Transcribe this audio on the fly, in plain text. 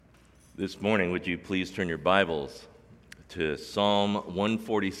This morning, would you please turn your Bibles to Psalm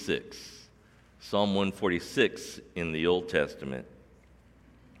 146? Psalm 146 in the Old Testament.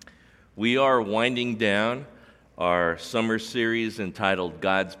 We are winding down our summer series entitled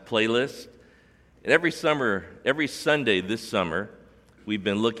God's Playlist. And every Sunday this summer, we've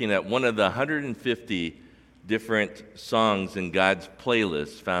been looking at one of the 150 different songs in God's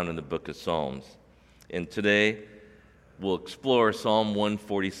playlist found in the book of Psalms. And today, we'll explore Psalm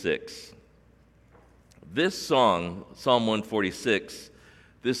 146. This song, Psalm 146,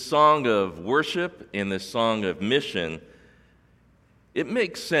 this song of worship and this song of mission, it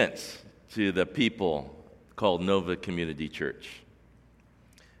makes sense to the people called Nova Community Church.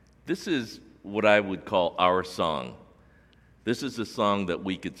 This is what I would call our song. This is a song that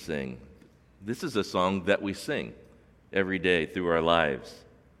we could sing. This is a song that we sing every day through our lives.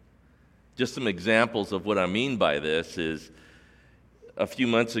 Just some examples of what I mean by this is a few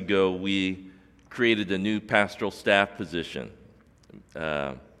months ago we created a new pastoral staff position,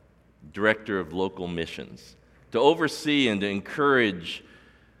 director of local missions, to oversee and to encourage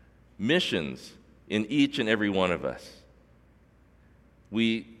missions in each and every one of us.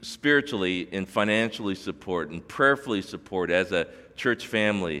 We spiritually and financially support and prayerfully support as a church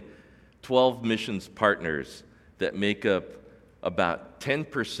family 12 missions partners that make up about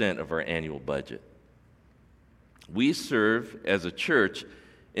 10% of our annual budget. We serve as a church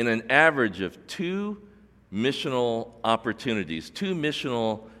in an average of 2 missional opportunities, 2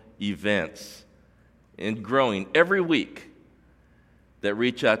 missional events, and growing every week that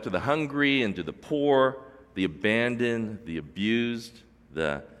reach out to the hungry and to the poor, the abandoned, the abused,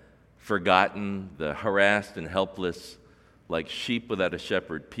 the forgotten, the harassed and helpless, like sheep without a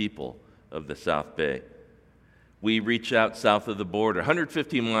shepherd people of the South Bay. We reach out south of the border,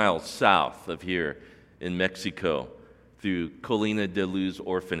 150 miles south of here in Mexico, through Colina de Luz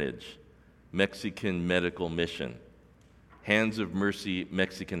Orphanage, Mexican Medical Mission, Hands of Mercy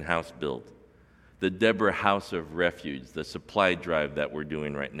Mexican House Build, the Deborah House of Refuge, the supply drive that we're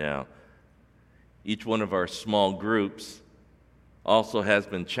doing right now. Each one of our small groups also has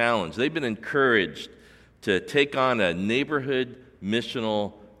been challenged. They've been encouraged to take on a neighborhood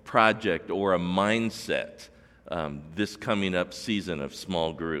missional project or a mindset this coming up season of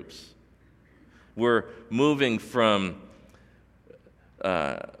small groups. We're moving from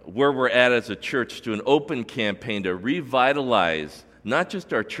where we're at as a church to an open campaign to revitalize not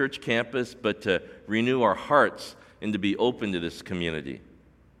just our church campus, but to renew our hearts and to be open to this community.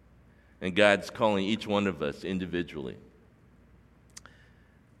 And God's calling each one of us individually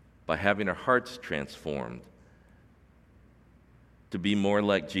by having our hearts transformed to be more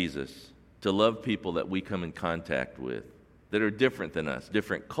like Jesus, to love people that we come in contact with that are different than us,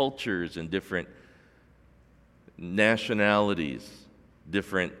 different cultures and different nationalities,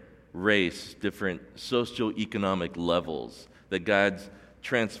 different race, different socioeconomic levels, that God's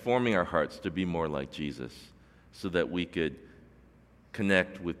transforming our hearts to be more like Jesus so that we could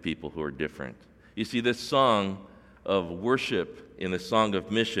connect with people who are different. You see, this song of worship and the song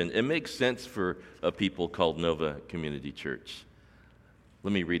of mission, it makes sense for a people called Nova Community Church.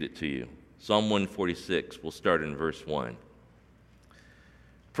 Let me read it to you. Psalm 146, we'll start in verse 1.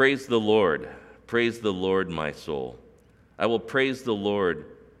 Praise the Lord, my soul. I will praise the Lord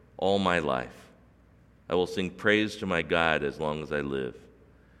all my life. I will sing praise to my God as long as I live.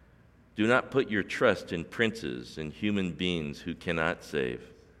 Do not put your trust in princes and human beings who cannot save.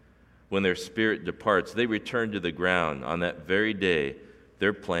 When their spirit departs, they return to the ground. On that very day,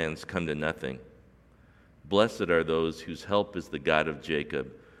 their plans come to nothing. Blessed are those whose help is the God of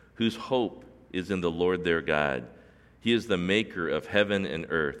Jacob, whose hope is in the Lord their God. He is the maker of heaven and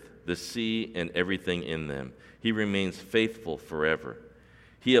earth, the sea and everything in them. He remains faithful forever.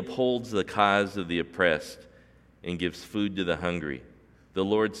 He upholds the cause of the oppressed and gives food to the hungry. The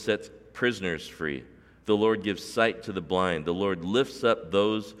Lord sets prisoners free. The Lord gives sight to the blind. The Lord lifts up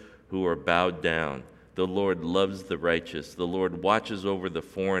those who are bowed down. The Lord loves the righteous. The Lord watches over the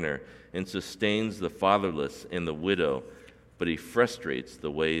foreigner and sustains the fatherless and the widow, but he frustrates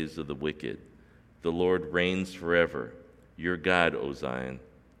the ways of the wicked. The Lord reigns forever. Your God, O Zion,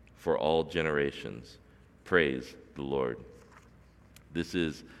 for all generations. Praise the Lord. This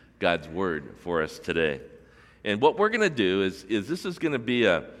is God's word for us today. And what we're going to do is this is going to be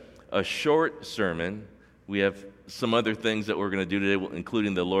a short sermon. We have some other things that we're going to do today,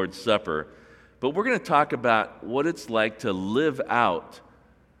 including the Lord's Supper. But we're going to talk about what it's like to live out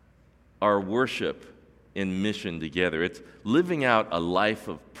our worship in mission together. It's living out a life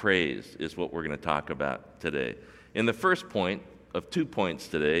of praise is what we're going to talk about today. And the first point of 2 points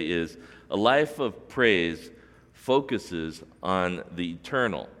today is a life of praise focuses on the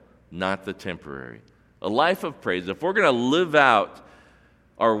eternal, not the temporary. A life of praise, if we're going to live out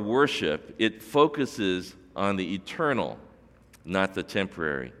our worship, it focuses on the eternal, not the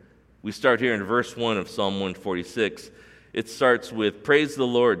temporary. We start here in verse 1 of Psalm 146. It starts with, praise the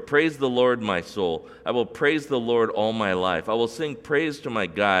Lord, my soul. I will praise the Lord all my life. I will sing praise to my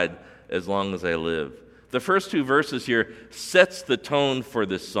God as long as I live. The first two verses here sets the tone for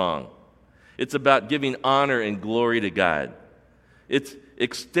this song. It's about giving honor and glory to God. It's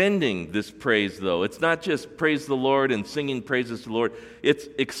extending this praise, though. It's not just praise the Lord and singing praises to the Lord. It's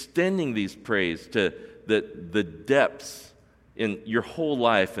extending these praise to the depths in your whole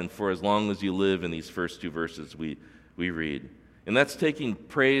life and for as long as you live in these first two verses we read. And that's taking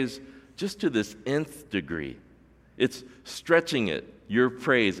praise just to this nth degree. It's stretching it, your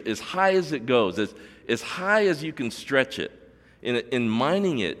praise, as high as it goes, as high as you can stretch it, in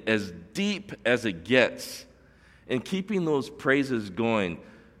mining it as deep as it gets, and keeping those praises going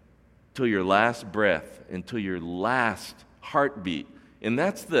till your last breath, until your last heartbeat. And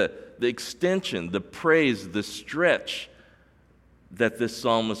that's the extension, the praise, the stretch that this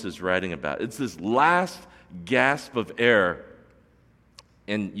psalmist is writing about. It's this last gasp of air,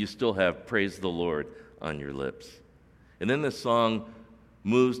 and you still have praise the Lord on your lips. And then the song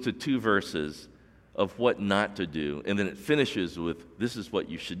moves to two verses of what not to do, and then it finishes with, this is what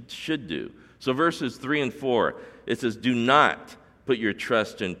you should do. So verses 3 and 4, it says, do not put your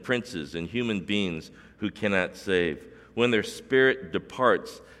trust in princes and human beings who cannot save. When their spirit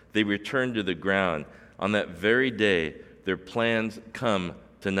departs, they return to the ground. On that very day, their plans come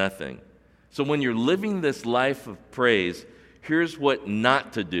to nothing. So when you're living this life of praise, here's what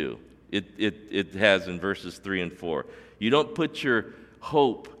not to do. It has in verses 3 and 4. You don't put your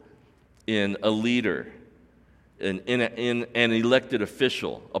hope in a leader, in an elected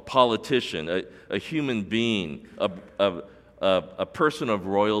official, a politician, a human being, a person of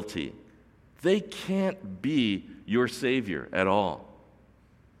royalty. They can't be your Savior at all.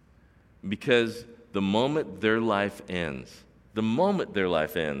 Because the moment their life ends,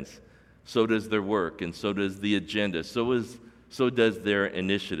 so does their work, and so does the agenda, so does their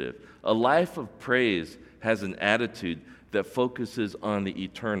initiative. A life of praise has an attitude that focuses on the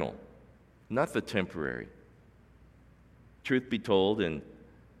eternal, not the temporary. Truth be told, and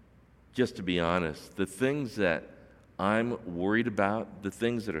just to be honest, the things that I'm worried about, the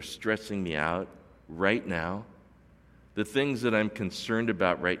things that are stressing me out right now, the things that I'm concerned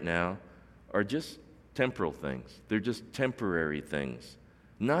about right now are just temporal things. They're just temporary things,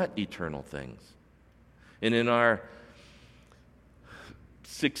 not eternal things. And in our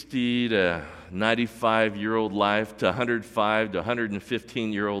 60 to 95-year-old life, to 105 to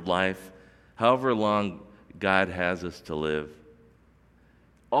 115-year-old life, however long God has us to live,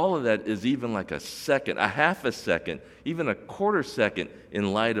 all of that is even like a second, a half a second, even a quarter second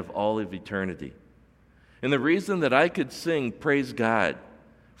in light of all of eternity. And the reason that I could sing praise God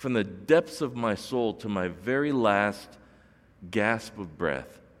from the depths of my soul to my very last gasp of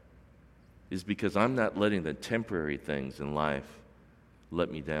breath is because I'm not letting the temporary things in life let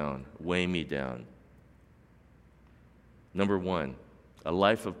me down, weigh me down. Number one, a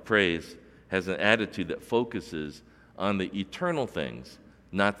life of praise has an attitude that focuses on the eternal things,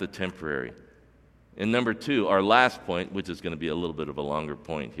 not the temporary. And number two, our last point, which is going to be a little bit of a longer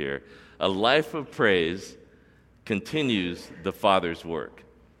point here, a life of praise continues the Father's work.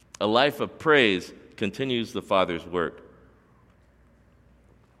 A life of praise continues the Father's work.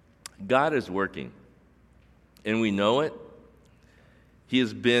 God is working, and we know it. He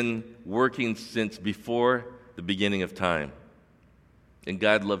has been working since before the beginning of time. And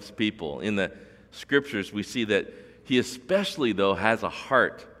God loves people. In the Scriptures, we see that He especially, though, has a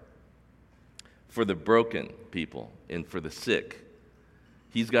heart for the broken people and for the sick.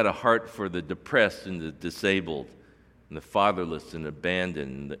 He's got a heart for the depressed and the disabled and the fatherless and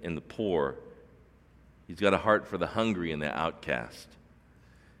abandoned and the poor. He's got a heart for the hungry and the outcast.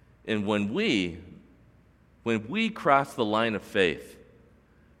 And when we cross the line of faith,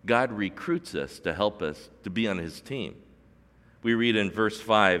 God recruits us to help us to be on His team. We read in verse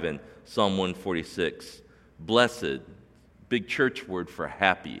 5 in Psalm 146, blessed, big church word for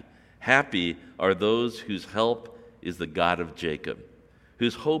happy. Happy are those whose help is the God of Jacob,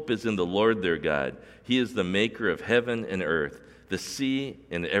 whose hope is in the Lord their God. He is the maker of heaven and earth, the sea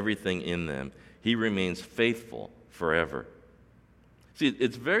and everything in them. He remains faithful forever. See,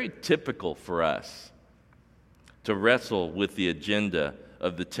 it's very typical for us to wrestle with the agenda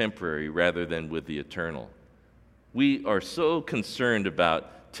of the temporary rather than with the eternal. We are so concerned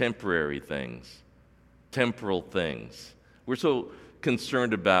about temporary things, temporal things. We're so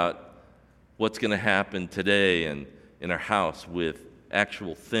concerned about what's going to happen today and in our house with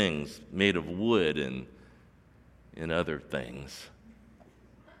actual things made of wood and other things.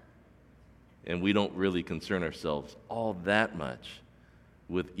 And we don't really concern ourselves all that much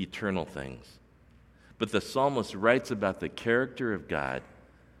with eternal things. But the psalmist writes about the character of God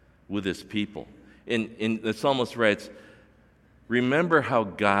with his people. And the psalmist writes, remember how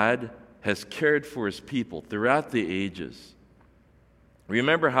God has cared for his people throughout the ages.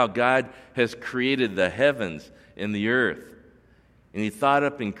 Remember how God has created the heavens and the earth. And he thought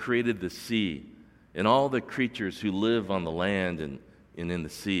up and created the sea and all the creatures who live on the land and in the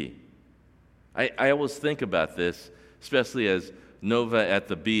sea. I always think about this, especially as Nova at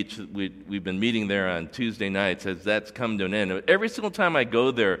the beach, we've been meeting there on Tuesday nights as that's come to an end. Every single time I go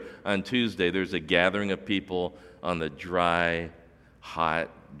there on Tuesday, there's a gathering of people on the dry, hot,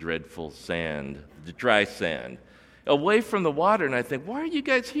 dreadful sand, the dry sand, away from the water. And I think, why are you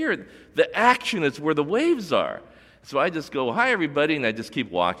guys here? The action is where the waves are. So I just go, hi, everybody, and I just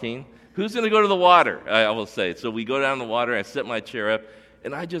keep walking. Who's going to go to the water? I will say. So we go down the water, I set my chair up,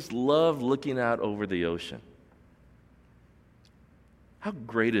 and I just love looking out over the ocean. How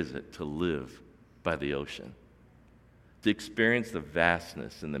great is it to live by the ocean? To experience the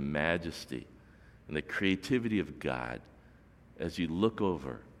vastness and the majesty and the creativity of God as you look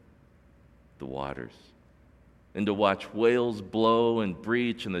over the waters. And to watch whales blow and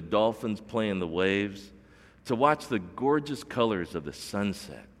breach and the dolphins play in the waves. To watch the gorgeous colors of the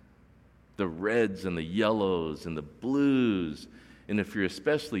sunset. The reds and the yellows and the blues. And if you're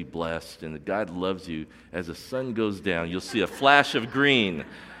especially blessed and God loves you, as the sun goes down, you'll see a flash of green.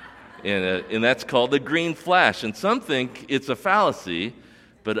 And that's called the green flash. And some think it's a fallacy,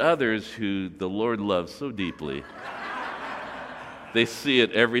 but others who the Lord loves so deeply, they see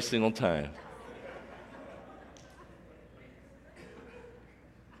it every single time.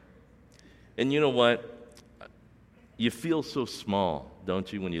 And you know what? You feel so small,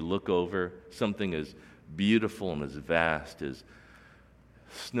 don't you, when you look over something as beautiful and as vast as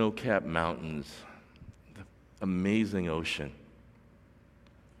snow-capped mountains, the amazing ocean.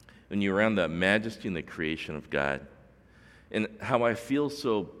 When you're around the majesty and the creation of God, and how I feel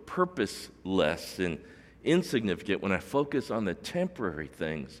so purposeless and insignificant when I focus on the temporary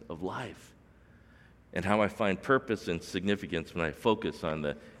things of life, and how I find purpose and significance when I focus on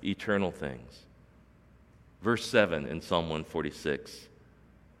the eternal things. Verse 7 in Psalm 146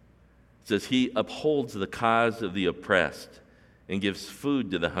 says, He upholds the cause of the oppressed and gives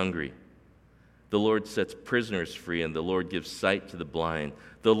food to the hungry. The Lord sets prisoners free, and the Lord gives sight to the blind.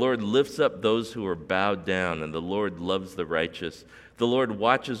 The Lord lifts up those who are bowed down, and the Lord loves the righteous. The Lord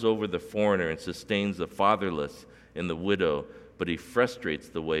watches over the foreigner and sustains the fatherless and the widow, but he frustrates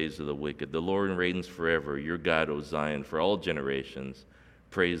the ways of the wicked. The Lord reigns forever, your God, O Zion, for all generations.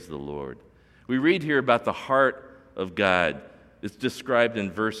 Praise the Lord. We read here about the heart of God. It's described in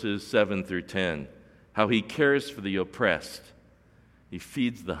verses 7 through 10, how he cares for the oppressed. He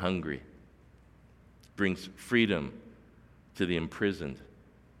feeds the hungry, brings freedom to the imprisoned,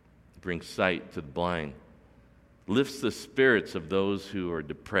 brings sight to the blind, lifts the spirits of those who are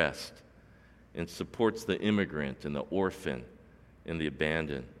depressed, and supports the immigrant and the orphan and the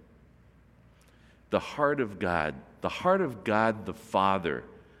abandoned. The heart of God the Father,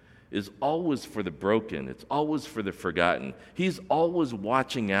 is always for the broken. It's always for the forgotten. He's always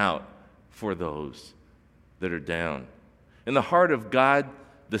watching out for those that are down. And the heart of God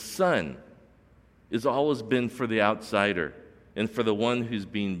the Son has always been for the outsider and for the one who's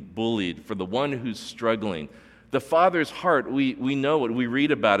being bullied, for the one who's struggling. The Father's heart, we know it, we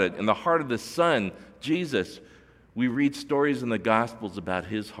read about it. In the heart of the Son, Jesus, we read stories in the Gospels about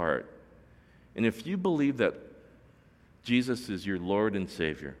his heart. And if you believe that Jesus is your Lord and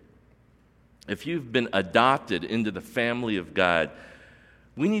Savior, if you've been adopted into the family of God,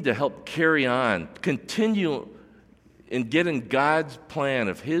 we need to help carry on, continue and get in God's plan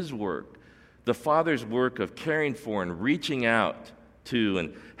of his work, the Father's work of caring for and reaching out to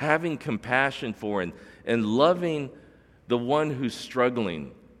and having compassion for and loving the one who's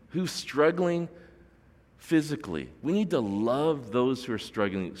struggling physically. We need to love those who are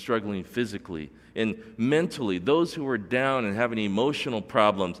struggling physically and mentally, those who are down and having emotional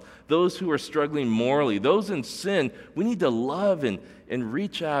problems, those who are struggling morally, those in sin. We need to love and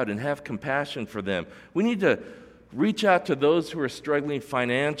reach out and have compassion for them. We need to reach out to those who are struggling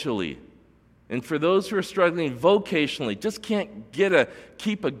financially. And for those who are struggling vocationally, just can't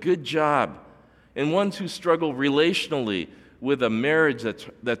keep a good job. And ones who struggle relationally with a marriage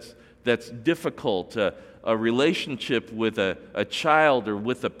that's difficult, a relationship with a child or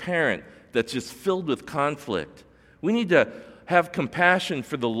with a parent that's just filled with conflict. We need to have compassion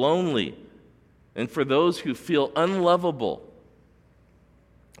for the lonely and for those who feel unlovable.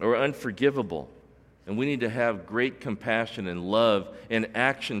 or unforgivable. And we need to have great compassion and love and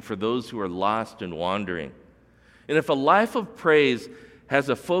action for those who are lost and wandering. And if a life of praise has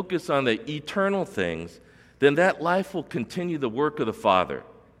a focus on the eternal things, then that life will continue the work of the Father.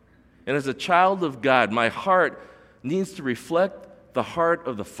 And as a child of God, my heart needs to reflect the heart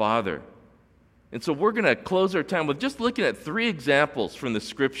of the Father. And so we're going to close our time with just looking at 3 examples from the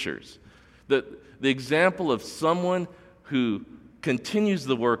Scriptures. The example of someone who continues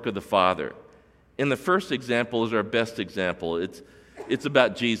the work of the Father. And the first example is our best example. It's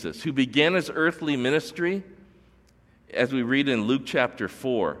about Jesus, who began his earthly ministry, as we read in Luke chapter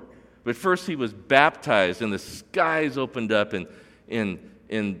 4. But first he was baptized, and the skies opened up, and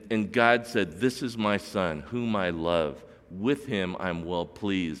God said, "This is my Son, whom I love. With him I'm well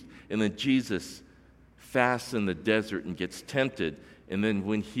pleased." And then Jesus fasts in the desert and gets tempted. And then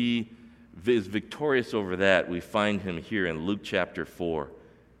when he is victorious over that, we find him here in Luke chapter 4.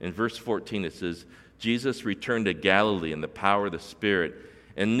 In verse 14 it says, "Jesus returned to Galilee in the power of the Spirit,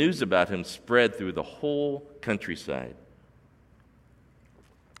 and news about him spread through the whole countryside.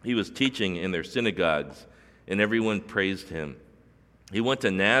 He was teaching in their synagogues, and everyone praised him. He went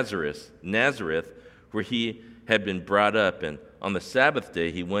to Nazareth, where he had been brought up, and on the Sabbath day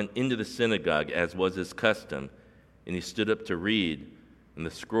he went into the synagogue, as was his custom, and he stood up to read, and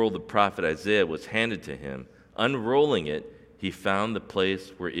the scroll of the prophet Isaiah was handed to him. Unrolling it, he found the place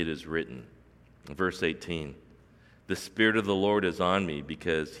where it is written." Verse 18, "The Spirit of the Lord is on me,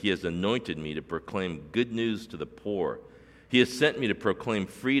 because he has anointed me to proclaim good news to the poor. He has sent me to proclaim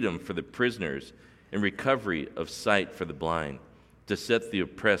freedom for the prisoners and recovery of sight for the blind, to set the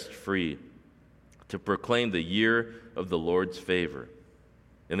oppressed free, to proclaim the year of the Lord's favor."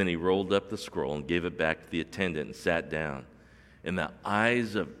 And then he rolled up the scroll and gave it back to the attendant and sat down. And the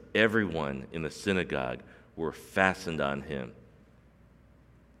eyes of everyone in the synagogue were fastened on him.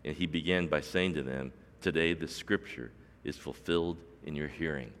 And he began by saying to them, "Today the scripture is fulfilled in your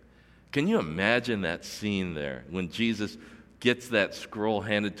hearing." Can you imagine that scene there when Jesus gets that scroll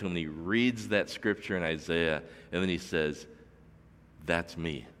handed to him and he reads that scripture in Isaiah, and then he says, "That's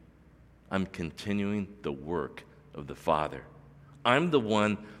me. I'm continuing the work of the Father. I'm the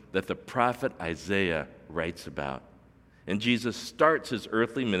one that the prophet Isaiah writes about." And Jesus starts his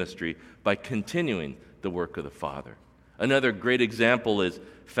earthly ministry by continuing the work of the Father. Another great example is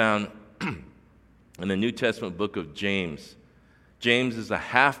found in the New Testament book of James. James is a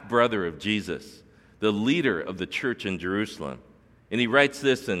half-brother of Jesus, the leader of the church in Jerusalem. And he writes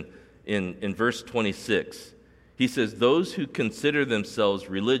this in verse 26. He says, "Those who consider themselves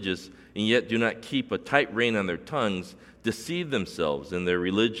religious and yet do not keep a tight rein on their tongues deceive themselves, and their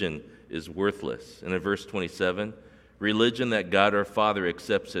religion is worthless." And in verse 27, "Religion that God our Father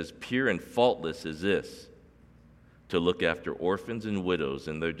accepts as pure and faultless is this, to look after orphans and widows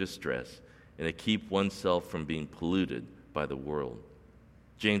in their distress, and to keep oneself from being polluted by the world."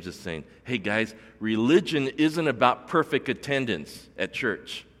 James is saying, hey guys, religion isn't about perfect attendance at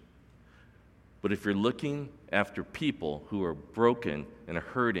church. But if you're looking after people who are broken and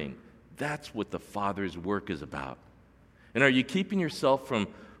hurting, that's what the Father's work is about. And are you keeping yourself from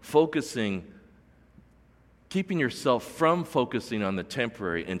focusing on the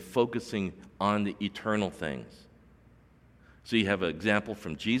temporary and focusing on the eternal things? So you have an example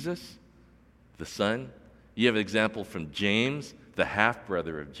from Jesus, the Son. You have an example from James, the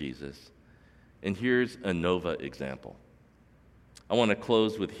half-brother of Jesus. And here's a Nova example. I want to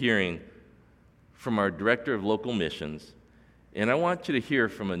close with hearing from our Director of Local Missions, and I want you to hear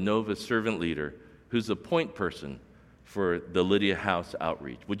from a Nova servant leader who's a point person for the Lydia House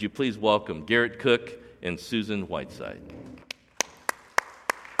Outreach. Would you please welcome Garrett Cook and Susan Whiteside.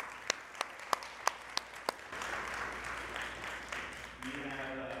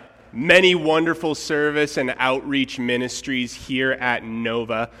 Many wonderful service and outreach ministries here at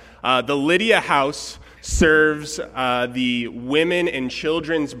Nova. The Lydia House serves the women and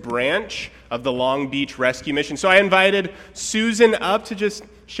children's branch of the Long Beach Rescue Mission. So I invited Susan up to just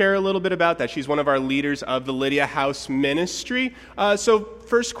share a little bit about that. She's one of our leaders of the Lydia House ministry. So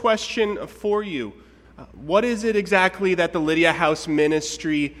first question for you. What is it exactly that the Lydia House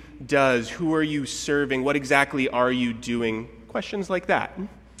ministry does? Who are you serving? What exactly are you doing? Questions like that.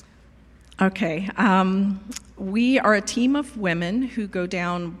 Okay. We are a team of women who go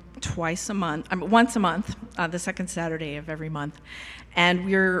down once a month, the second Saturday of every month. And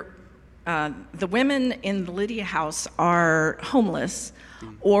the women in the Lydia House are homeless,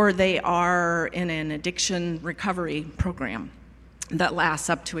 or they are in an addiction recovery program that lasts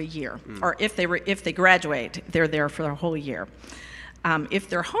up to a year. Or if they graduate, they're there for a whole year. If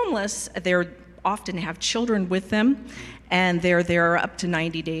they're homeless, they're often have children with them, and they're there up to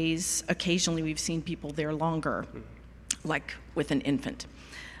 90 days. Occasionally, we've seen people there longer, like with an infant.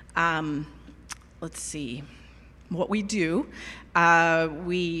 Let's see. What we do,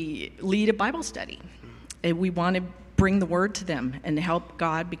 we lead a Bible study. And we want to bring the Word to them and help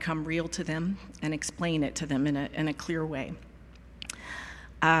God become real to them and explain it to them in a clear way.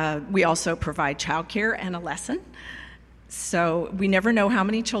 We also provide childcare and a lesson. So we never know how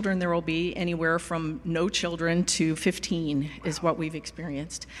many children there will be. Anywhere from no children to 15 is what we've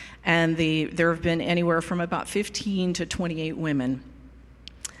experienced. And there have been anywhere from about 15 to 28 women.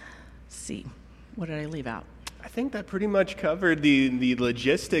 Let's see, what did I leave out? I think that pretty much covered the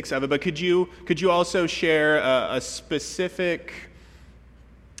logistics of it, but could you also share a specific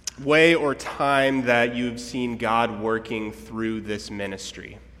way or time that you've seen God working through this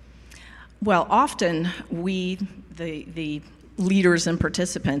ministry? Well, often the leaders and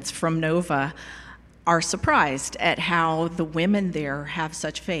participants from Nova are surprised at how the women there have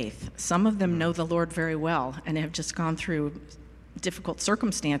such faith. Some of them know the Lord very well and have just gone through difficult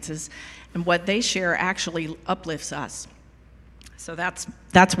circumstances, and what they share actually uplifts us. So that's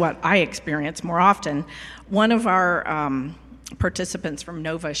what I experience more often. One of our participants from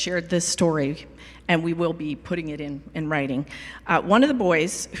Nova shared this story, and we will be putting it in writing. One of the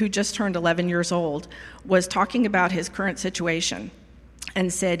boys, who just turned 11 years old, was talking about his current situation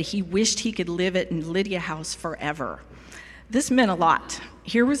and said he wished he could live at Lydia House forever. This meant a lot.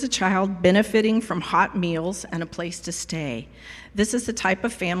 Here was a child benefiting from hot meals and a place to stay. This is the type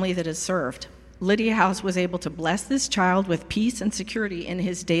of family that is served. Lydia House was able to bless this child with peace and security in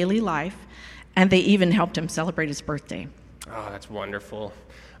his daily life, and they even helped him celebrate his birthday. Oh, that's wonderful.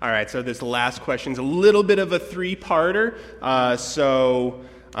 All right, so this last question is a little bit of a three-parter.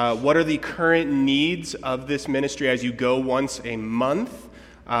 What are the current needs of this ministry as you go once a month?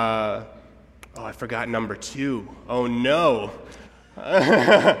 I forgot number 2. Oh, no.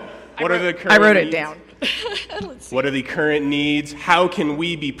 What are the current I wrote it needs? down. Let's see. What are the current needs? How can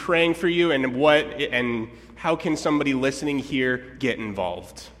we be praying for you? And how can somebody listening here get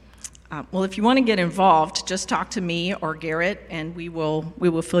involved? Well, if you want to get involved, just talk to me or Garrett, and we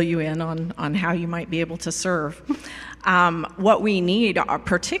will fill you in on how you might be able to serve. What we need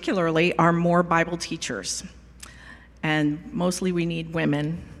particularly are more Bible teachers, and mostly we need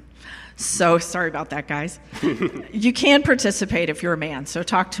women. So sorry about that, guys. You can participate if you're a man, so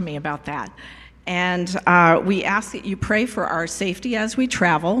talk to me about that. And we ask that you pray for our safety as we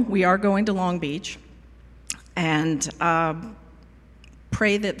travel. We are going to Long Beach. And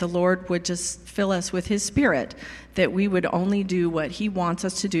pray that the Lord would just fill us with His Spirit, that we would only do what He wants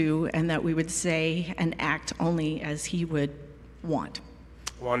us to do, and that we would say and act only as He would want.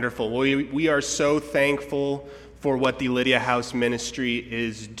 Wonderful. We are so thankful for what the Lydia House Ministry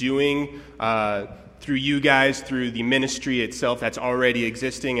is doing through you guys, through the ministry itself that's already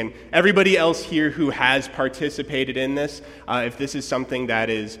existing, and everybody else here who has participated in this. If this is something that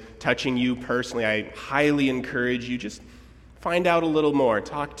is touching you personally, I highly encourage you, just find out a little more.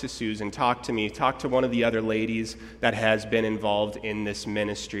 Talk to Susan, talk to me, talk to one of the other ladies that has been involved in this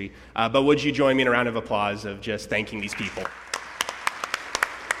ministry. But would you join me in a round of applause of just thanking these people?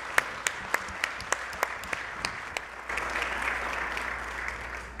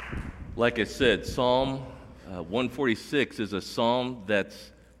 Like I said, Psalm 146 is a psalm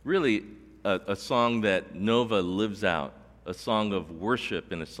that's really a song that Nova lives out, a song of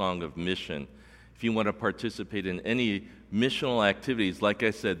worship and a song of mission. If you want to participate in any missional activities, like I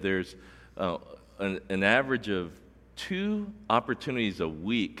said, there's an average of 2 opportunities a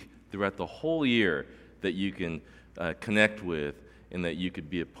week throughout the whole year that you can connect with and that you could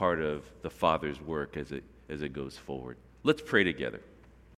be a part of the Father's work as it goes forward. Let's pray together.